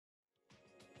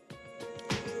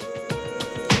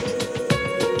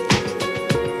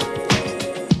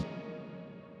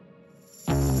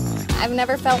I've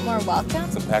never felt more welcome.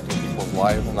 It's impacting people's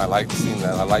lives, and I like seeing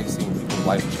that. I like seeing people's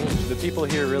lives change. The people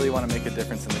here really want to make a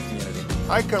difference in the community.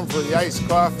 I come for the iced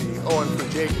coffee, and for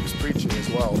Jacob's preaching as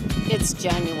well. It's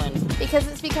genuine. Because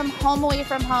it's become home away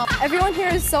from home. Everyone here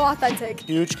is so authentic.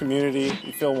 Huge community,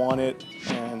 you feel wanted,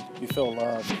 and you feel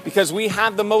loved. Because we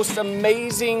have the most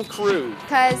amazing crew.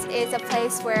 Because it's a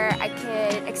place where I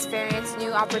could experience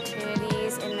new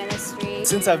opportunities in ministry.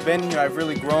 Since I've been here, I've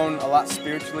really grown a lot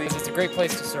spiritually. It's a great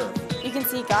place to serve. You can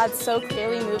see God so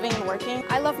clearly moving and working.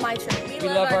 I love my church. We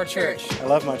love our church. I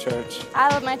love my church. I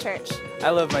love my church.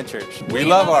 I love my church. We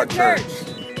love our church.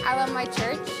 I love my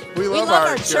church. We love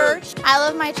our church. I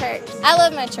love my church. I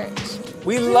love my church.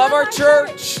 We love our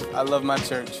church. I love my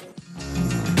church.